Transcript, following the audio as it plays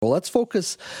Well, let's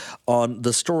focus on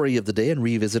the story of the day and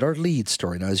revisit our lead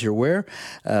story. Now, as you're aware,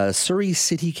 Surrey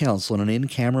City Council in an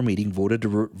in-camera meeting voted to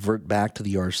revert back to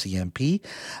the RCMP.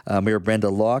 Mayor Brenda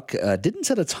Locke didn't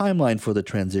set a timeline for the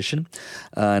transition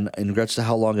in regards to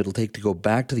how long it'll take to go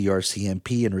back to the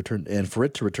RCMP and for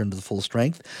it to return to the full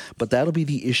strength. But that'll be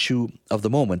the issue of the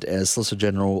moment, as Solicitor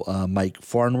General Mike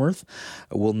Farnworth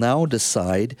will now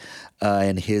decide,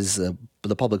 and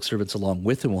the public servants along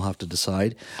with him will have to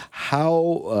decide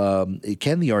how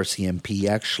can the RCMP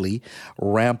actually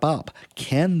ramp up?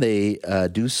 Can they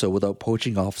do so without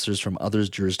poaching officers from other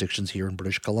jurisdictions here in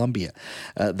British Columbia?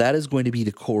 That is going to be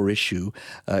the core issue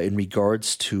in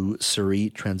regards to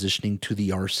Surrey transitioning to the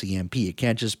RCMP. It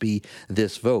can't just be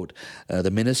this vote. The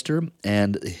minister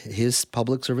and his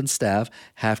public servant staff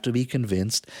have to be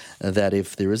convinced that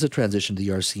if there is a transition to the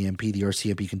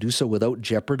RCMP can do so without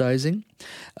jeopardizing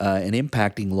and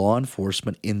impacting law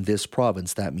enforcement in this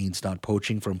province. That means not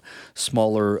poaching from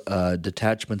smaller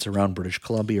detachments around British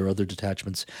Columbia or other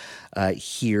detachments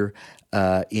here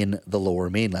in the Lower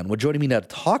Mainland. Well, joining me now to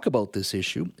talk about this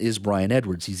issue is Brian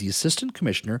Edwards. He's the Assistant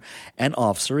Commissioner and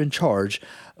Officer in charge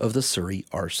of the Surrey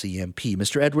RCMP.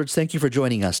 Mr. Edwards, thank you for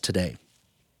joining us today.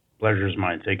 Pleasure is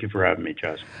mine. Thank you for having me,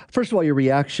 Jess. First of all, your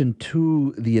reaction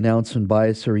to the announcement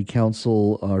by Surrey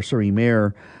Council or Surrey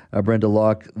Mayor Brenda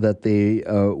Locke that they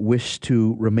wish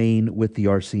to remain with the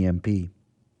RCMP.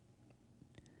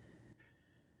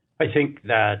 I think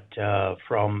that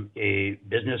from a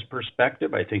business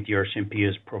perspective, I think the RCMP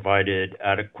has provided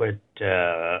adequate,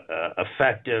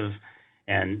 effective,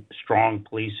 and strong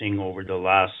policing over the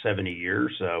last 70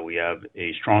 years. We have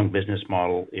a strong business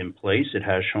model in place. It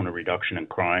has shown a reduction in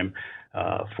crime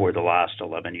for the last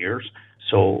 11 years.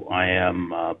 So I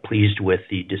am pleased with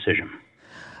the decision.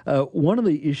 One of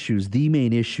the issues, the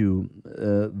main issue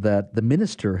that the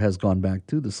minister has gone back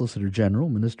to, the Solicitor General,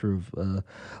 Minister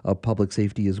of Public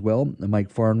Safety as well, Mike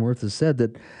Farnworth, has said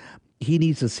that he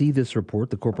needs to see this report,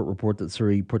 the corporate report that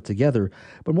Surrey put together,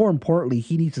 but more importantly,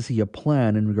 he needs to see a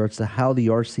plan in regards to how the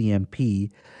RCMP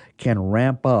can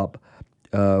ramp up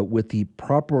with the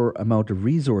proper amount of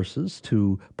resources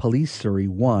to police Surrey,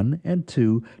 one, and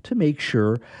two, to make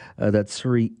sure that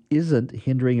Surrey isn't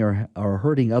hindering or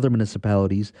hurting other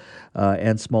municipalities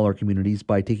and smaller communities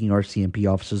by taking RCMP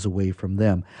officers away from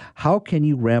them. How can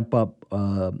you ramp up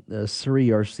Surrey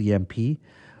RCMP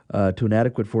to an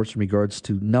adequate force in regards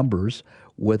to numbers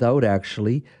without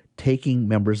actually taking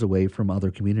members away from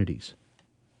other communities?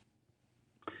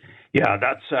 Yeah,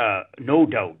 that's no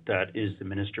doubt that is the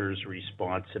minister's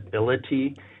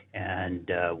responsibility,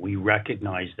 and we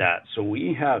recognize that. So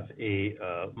we have a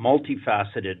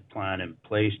multifaceted plan in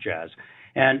place, Jazz.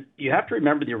 And you have to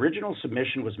remember the original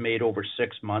submission was made over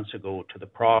 6 months ago to the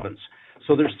province.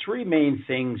 So there's three main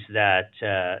things that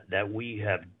we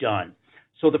have done.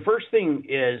 So the first thing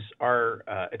is our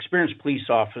experienced police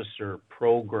officer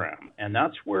program, and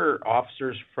that's where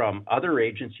officers from other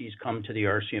agencies come to the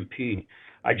RCMP.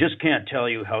 I just can't tell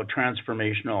you how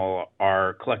transformational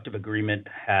our collective agreement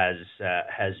has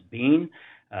been.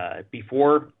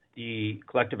 Before the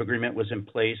collective agreement was in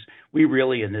place, we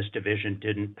really in this division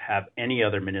didn't have any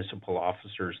other municipal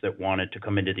officers that wanted to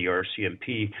come into the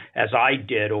RCMP, as I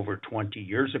did over 20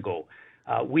 years ago.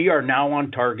 We are now on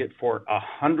target for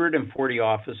 140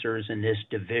 officers in this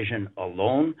division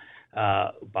alone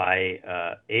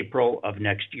by April of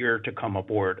next year to come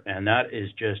aboard, and that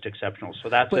is just exceptional. So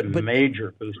that's a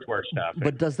major boost to our staff.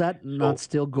 But does that not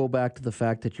still go back to the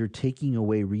fact that you're taking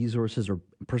away resources or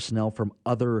personnel from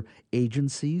other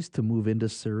agencies to move into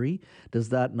Surrey? Does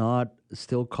that not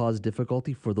still cause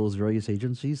difficulty for those various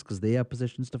agencies because they have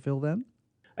positions to fill then?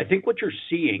 I think what you're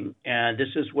seeing, and this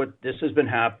has been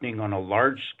happening on a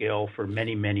large scale for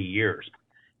many, many years,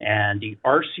 and the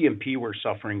RCMP were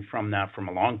suffering from that from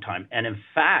a long time. And in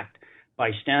fact,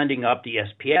 by standing up the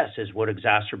SPS is what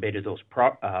exacerbated those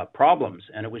problems.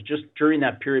 And it was just during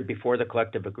that period before the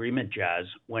collective agreement, Jazz,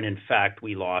 when in fact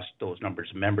we lost those numbers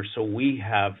of members. So we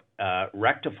have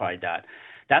rectified that.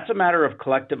 That's a matter of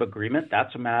collective agreement.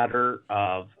 That's a matter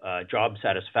of job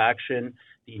satisfaction,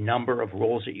 the number of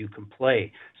roles that you can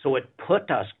play. So it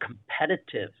put us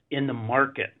competitive in the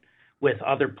market with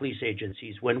other police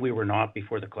agencies when we were not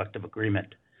before the collective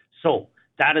agreement. So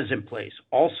that is in place.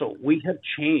 Also, we have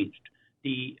changed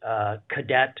the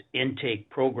cadet intake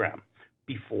program.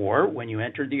 Before, when you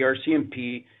entered the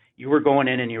RCMP, you were going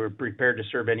in and you were prepared to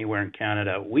serve anywhere in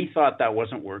Canada. We thought that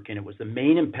wasn't working. It was the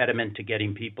main impediment to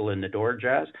getting people in the door,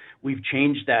 Jazz. We've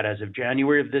changed that as of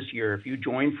January of this year. If you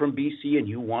join from BC and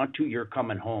you want to, you're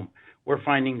coming home. We're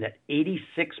finding that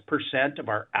 86% of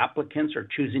our applicants are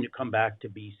choosing to come back to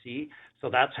BC. So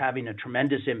that's having a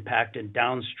tremendous impact, and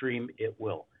downstream it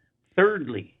will.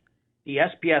 Thirdly, the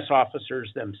SPS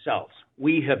officers themselves.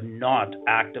 We have not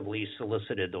actively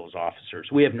solicited those officers.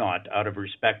 We have not, out of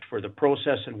respect for the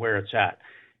process and where it's at.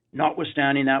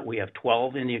 Notwithstanding that, we have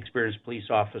 12 in the experienced police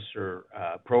officer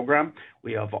program.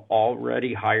 We have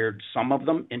already hired some of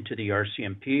them into the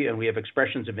RCMP, and we have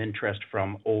expressions of interest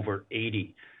from over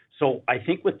 80. So I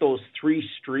think with those three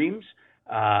streams,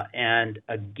 and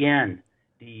again,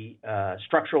 the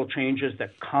structural changes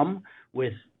that come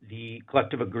with the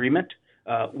collective agreement,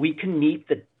 we can meet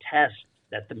the test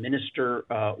that the minister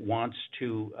wants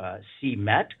to see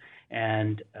met,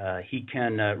 and he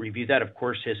can review that. Of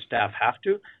course, his staff have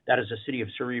to. That is a City of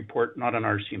Surrey report, not an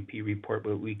RCMP report,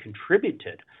 but we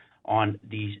contributed on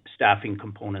the staffing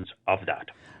components of that.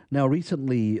 Now,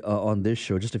 recently on this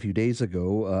show, just a few days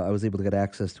ago, I was able to get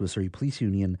access to a Surrey Police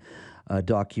Union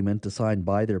document signed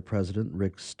by their president,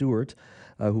 Rick Stewart,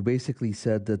 who basically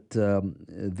said that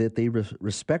that they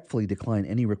respectfully decline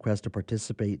any request to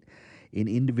participate in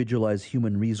individualized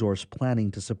human resource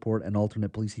planning to support an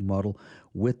alternate policing model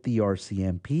with the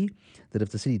RCMP. That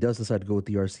if the city does decide to go with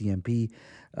the RCMP,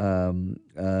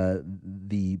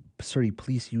 the Surrey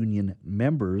Police Union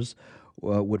members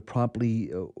would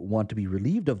promptly want to be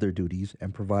relieved of their duties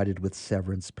and provided with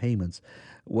severance payments.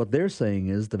 What they're saying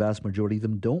is the vast majority of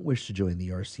them don't wish to join the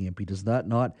RCMP. Does that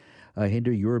not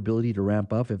hinder your ability to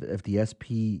ramp up if the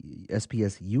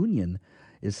SPS union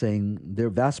is saying their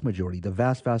vast majority, the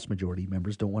vast majority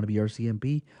members don't want to be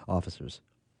RCMP officers?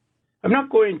 I'm not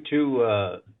going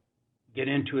to get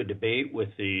into a debate with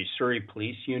the Surrey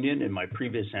Police Union. In my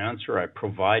previous answer, I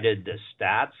provided the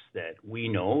stats that we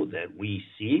know, that we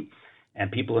see, and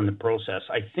people in the process.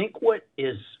 I think what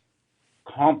is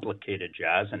complicated,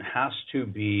 Jazz, and has to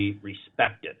be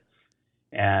respected,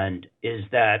 and is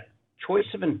that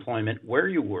choice of employment, where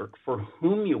you work, for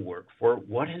whom you work for,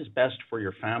 what is best for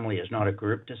your family is not a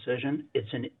group decision.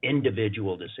 It's an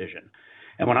individual decision.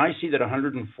 And when I see that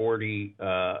 140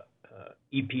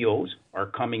 EPOs are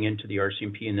coming into the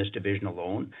RCMP in this division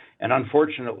alone, and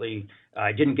unfortunately,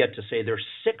 I didn't get to say there's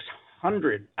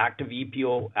 600 active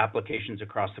EPO applications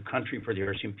across the country for the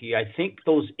RCMP. I think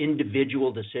those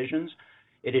individual decisions,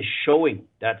 it is showing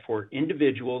that for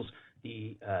individuals,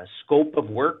 the scope of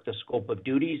work, the scope of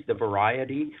duties, the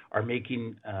variety are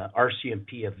making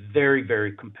RCMP a very,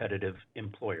 very competitive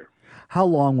employer. How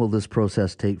long will this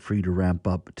process take for you to ramp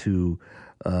up to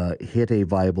hit a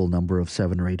viable number of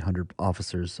 700 or 800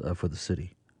 officers for the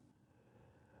city?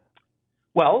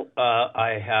 Well,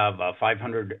 I have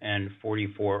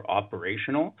 544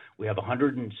 operational. We have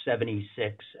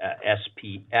 176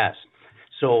 SPS.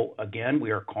 So again, we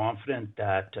are confident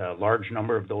that a large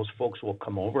number of those folks will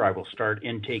come over. I will start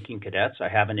intaking cadets. I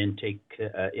have an intake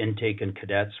in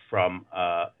cadets from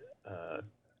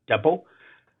Depot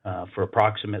for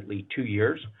approximately 2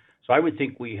 years. So I would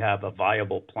think we have a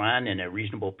viable plan in a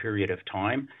reasonable period of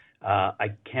time. I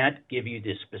can't give you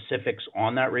the specifics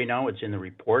on that right now. It's in the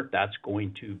report. That's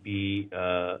going to be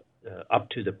up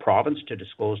to the province to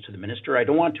disclose to the minister. I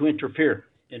don't want to interfere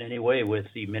in any way with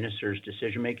the minister's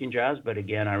decision-making, Jazz, but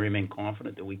again, I remain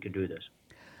confident that we could do this.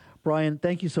 Brian,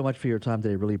 thank you so much for your time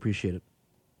today. Really appreciate it.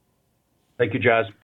 Thank you, Jazz.